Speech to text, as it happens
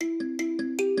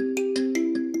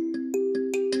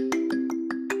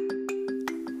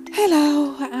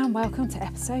Hello and welcome to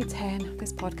episode 10 of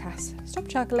this podcast, Stop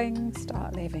Juggling,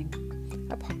 Start Living,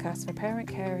 a podcast for parent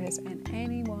carers and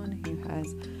anyone who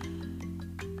has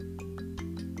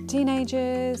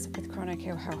teenagers with chronic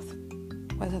ill health,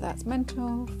 whether that's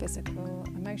mental, physical,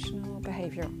 emotional,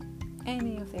 behavioural,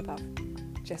 any of the above.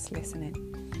 Just listen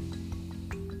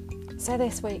in. So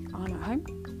this week I'm at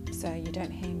home, so you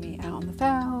don't hear me out on the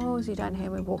fells, you don't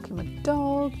hear me walking with the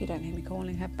dog, you don't hear me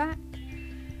calling her back.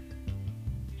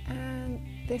 And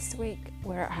this week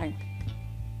we're at home,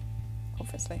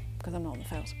 obviously, because I'm not on the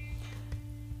fells.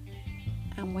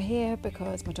 And we're here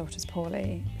because my daughter's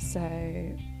poorly, so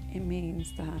it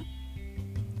means that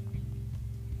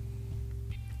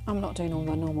I'm not doing all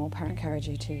the normal parent carer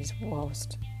duties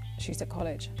whilst she's at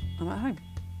college. I'm at home.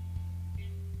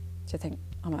 Do you think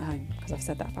I'm at home? Because I've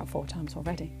said that about 4 times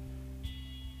already.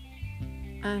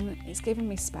 And it's given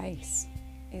me space.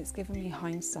 It's given me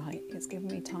hindsight. It's given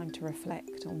me time to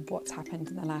reflect on what's happened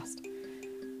in the last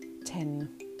 10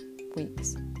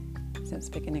 weeks since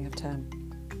the beginning of term,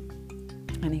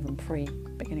 and even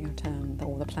pre-beginning of term,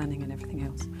 all the planning and everything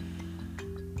else.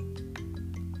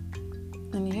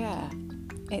 And yeah,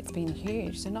 it's been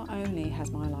huge. So not only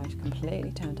has my life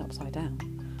completely turned upside down,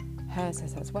 hers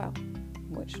has as well,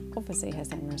 which obviously has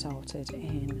then resulted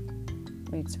in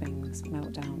mood swings,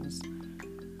 meltdowns,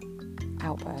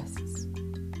 outbursts,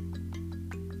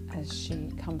 as she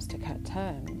comes to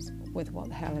terms with what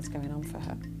the hell is going on for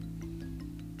her.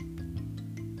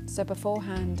 So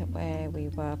beforehand, where we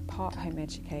were part home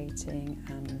educating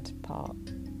and part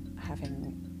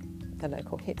having the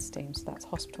local HITS team, so that's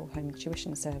Hospital Home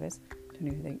Tuition Service, to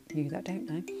you that don't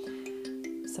know,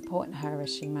 supporting her as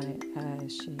she went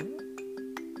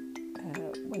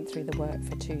through the work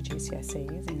for 2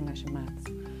 GCSEs, English and Maths,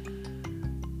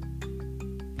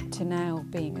 to now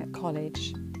being at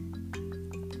college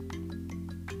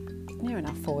near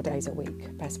enough 4 days a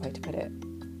week, best way to put it,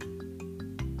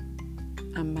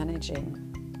 and managing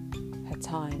her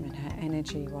time and her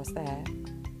energy was there,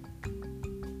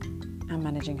 and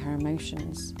managing her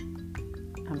emotions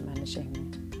and managing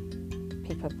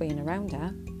people being around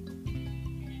her.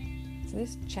 So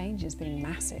this change has been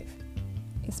massive.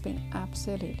 It's been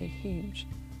absolutely huge.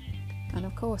 And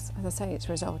of course, as I say, it's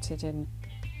resulted in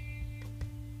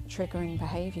triggering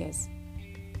behaviours.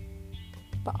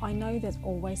 But I know there's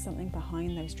always something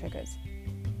behind those triggers.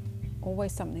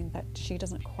 Always something that she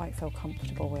doesn't quite feel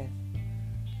comfortable with.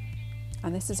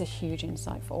 And this is a huge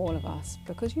insight for all of us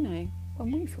because, you know, when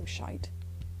we feel shite,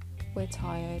 we're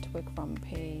tired, we're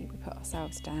grumpy, we put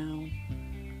ourselves down,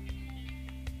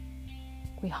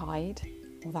 we hide.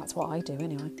 Well, that's what I do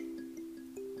anyway.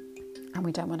 And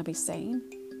we don't want to be seen.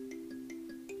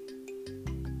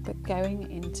 But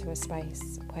going into a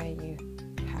space where you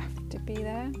have to be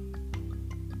there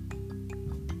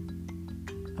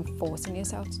and forcing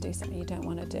yourself to do something you don't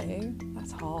want to do,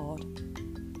 that's hard.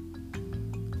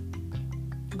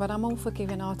 But I'm all for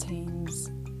giving our teams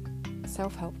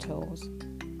self-help tools,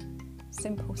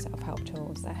 simple self-help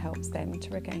tools that helps them to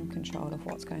regain control of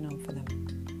what's going on for them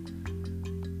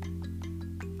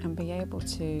and be able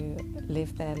to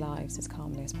live their lives as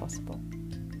calmly as possible.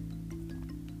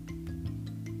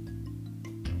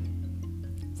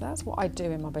 So that's what I do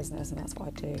in my business, and that's what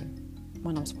I do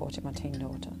when I'm supporting my teen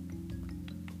daughter.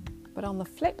 But on the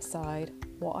flip side,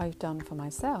 what I've done for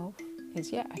myself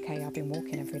is, I've been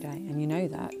walking every day, and you know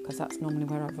that because that's normally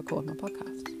where I record my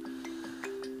podcast.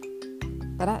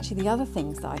 But actually the other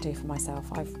things that I do for myself,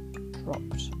 I've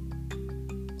dropped.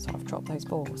 So I've dropped those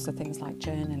balls. So things like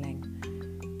journaling,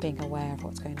 being aware of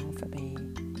what's going on for me,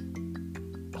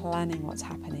 planning what's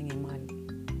happening in my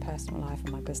personal life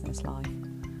and my business life,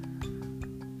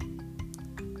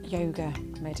 yoga,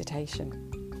 meditation,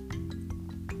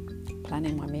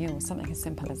 planning my meals, something as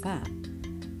simple as that.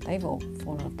 They've all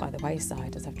fallen off by the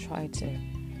wayside as I've tried to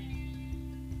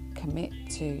commit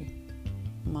to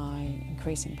my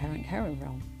increasing parent carer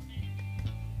role,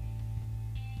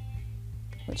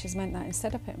 which has meant that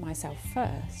instead of putting myself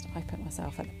first, I put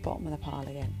myself at the bottom of the pile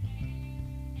again.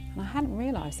 And I hadn't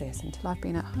realised this until I've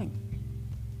been at home.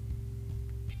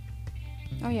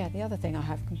 Oh yeah, the other thing I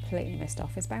have completely missed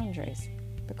off is boundaries,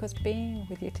 because being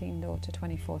with your teen daughter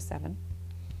 24/7,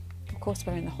 of course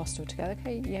we're in the hostel together.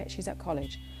 Okay, yeah, she's at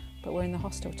college, but we're in the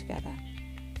hostel together.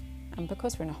 And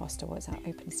because we're in a hostel, it's an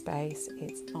open space.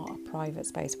 It's not a private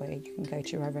space where you can go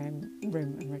to your own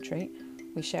room and retreat.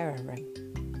 We share a room.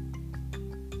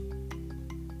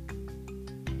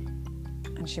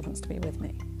 And she wants to be with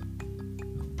me.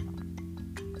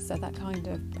 So that kind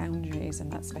of boundaries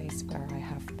and that space where I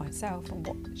have myself and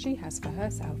what she has for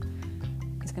herself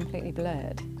is completely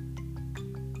blurred.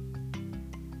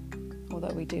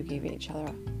 Although we do give each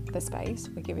other the space,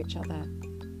 we give each other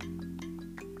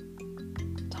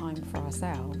time for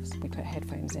ourselves, we put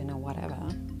headphones in or whatever,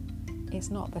 it's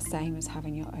not the same as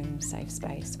having your own safe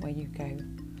space where you go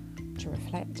to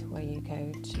reflect, where you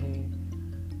go to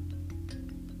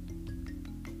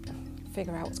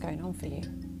figure out what's going on for you,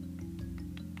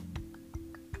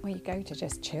 where you go to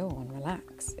just chill and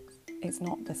relax. It's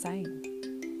not the same.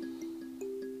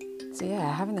 So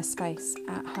yeah, having the space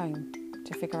at home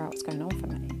to figure out what's going on for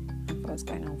me and what's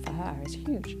going on for her is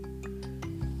huge.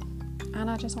 And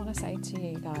I just want to say to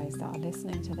you guys that are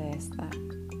listening to this that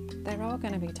there are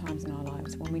going to be times in our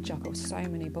lives when we juggle so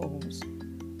many balls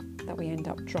that we end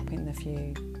up dropping the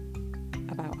few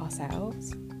about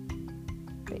ourselves.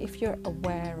 But if you're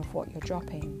aware of what you're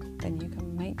dropping, then you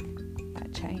can make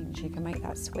that change. You can make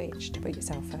that switch to put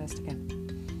yourself first again,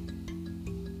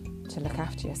 to look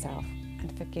after yourself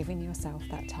and for giving yourself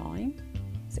that time.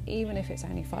 So even if it's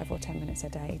only 5 or 10 minutes a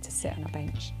day to sit on a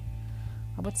bench,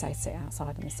 I would say sit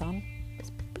outside in the sun. It's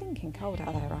blinking cold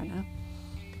out there right now,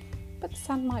 but the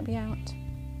sun might be out.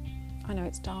 I know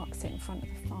it's dark, sit in front of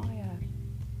the fire.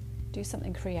 Do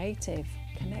something creative,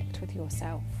 connect with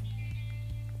yourself.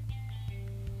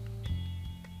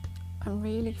 And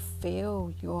really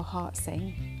feel your heart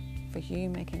sing for you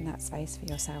making that space for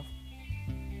yourself.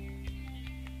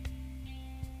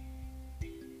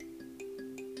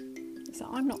 So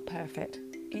I'm not perfect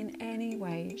in any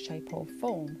way, shape or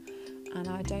form, and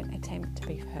I don't attempt to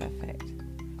be perfect.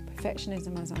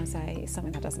 Perfectionism, as I say, is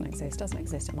something that doesn't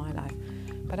exist in my life.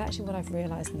 But actually what I've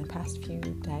realised in the past few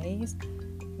days,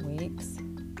 weeks,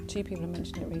 2 people have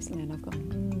mentioned it recently and I've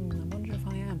gone, I wonder if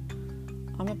I am.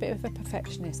 I'm a bit of a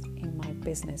perfectionist in my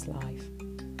business life.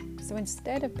 So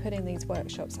instead of putting these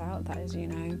workshops out, that as you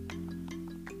know,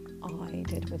 I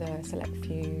did with a select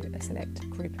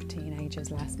group of teenagers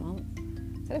last month,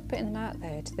 instead of putting them out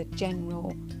there to the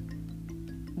general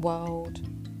world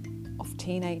of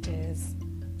teenagers,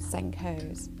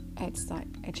 Senkos,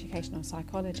 educational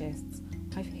psychologists,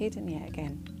 I've hidden yet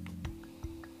again.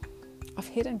 I've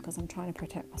hidden because I'm trying to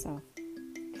protect myself.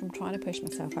 I'm trying to push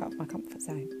myself out of my comfort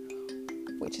zone,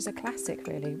 which is a classic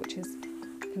really, which is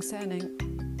concerning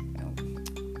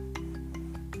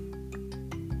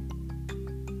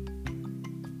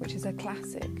which is a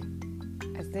classic,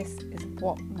 as this is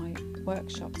what my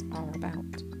workshops are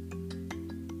about.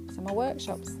 So my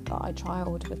workshops that I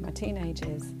trialled with my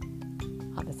teenagers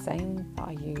are the same that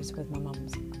I use with my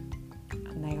mums,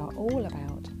 and they are all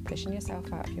about pushing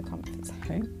yourself out of your comfort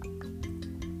zone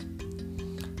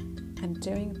and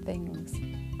doing things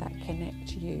that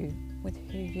connect you with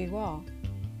who you are.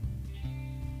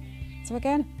 So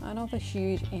again, another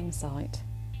huge insight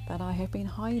that I have been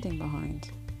hiding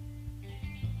behind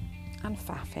and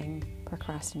faffing,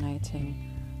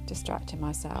 procrastinating, distracting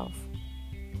myself,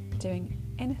 doing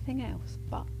anything else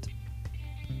but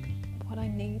what I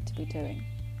need to be doing.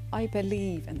 I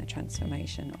believe in the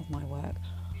transformation of my work.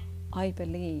 I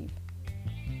believe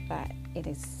that it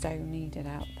is so needed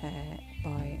out there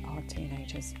by our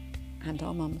teenagers and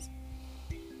our mums.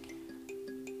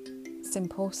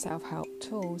 Simple self-help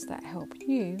tools that help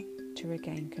you to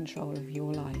regain control of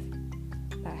your life,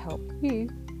 that help you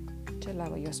to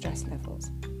lower your stress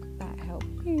levels, that help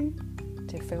you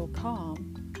to feel calm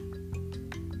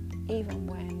even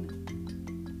when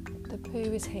the poo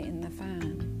is hitting the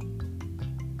fan,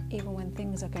 even when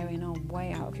things are going on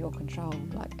way out of your control,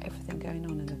 like everything going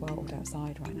on in the world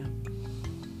outside right now.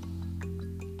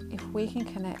 If we can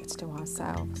connect to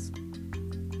ourselves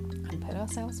and put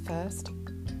ourselves first,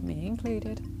 me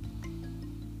included,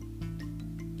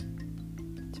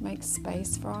 to make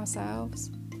space for ourselves,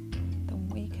 then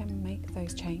we can make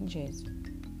those changes.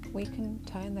 We can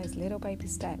turn those little baby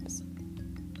steps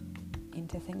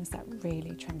into things that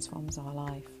really transforms our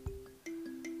life.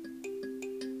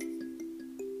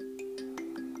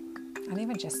 And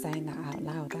even just saying that out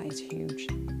loud, that is huge.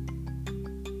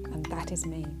 And that is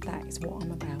me. That is what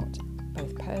I'm about,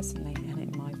 both personally and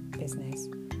in my business.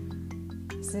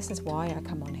 So this is why I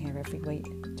come on here every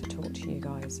week to talk to you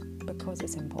guys, because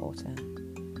it's important.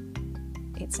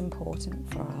 It's important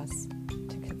for us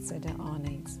to consider our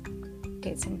needs.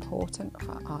 It's important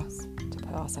for us to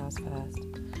put ourselves first.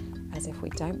 As if we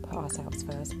don't put ourselves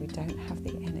first, we don't have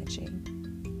the energy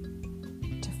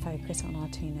to focus on our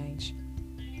teenagers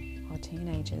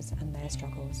and their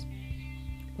struggles.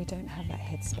 We don't have that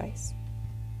headspace.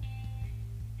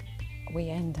 We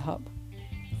end up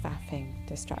faffing,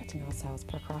 distracting ourselves,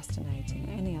 procrastinating,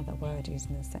 any other word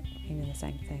meaning the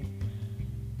same thing,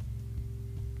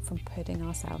 from putting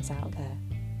ourselves out there,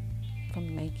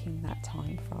 from making that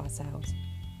time for ourselves.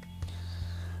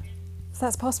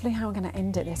 that's possibly how I'm going to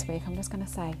end it this week. I'm just going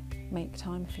to say, make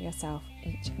time for yourself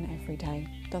each and every day.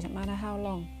 Doesn't matter how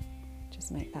long,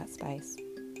 just make that space.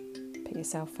 Put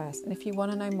yourself first. And if you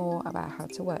want to know more about how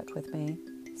to work with me,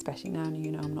 especially now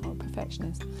you know I'm not a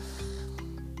perfectionist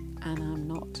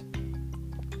and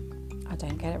I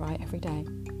don't get it right every day,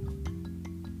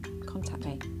 contact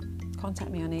me. Contact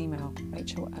me on email,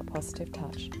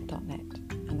 rachel@positivetouch.net,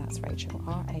 and that's Rachel,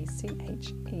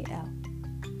 RACHEL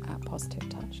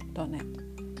 @positivetouch.net.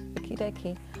 Okie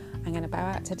dokie. I'm going to bow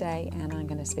out today and I'm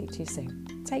going to speak to you soon.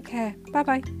 Take care. Bye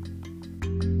bye.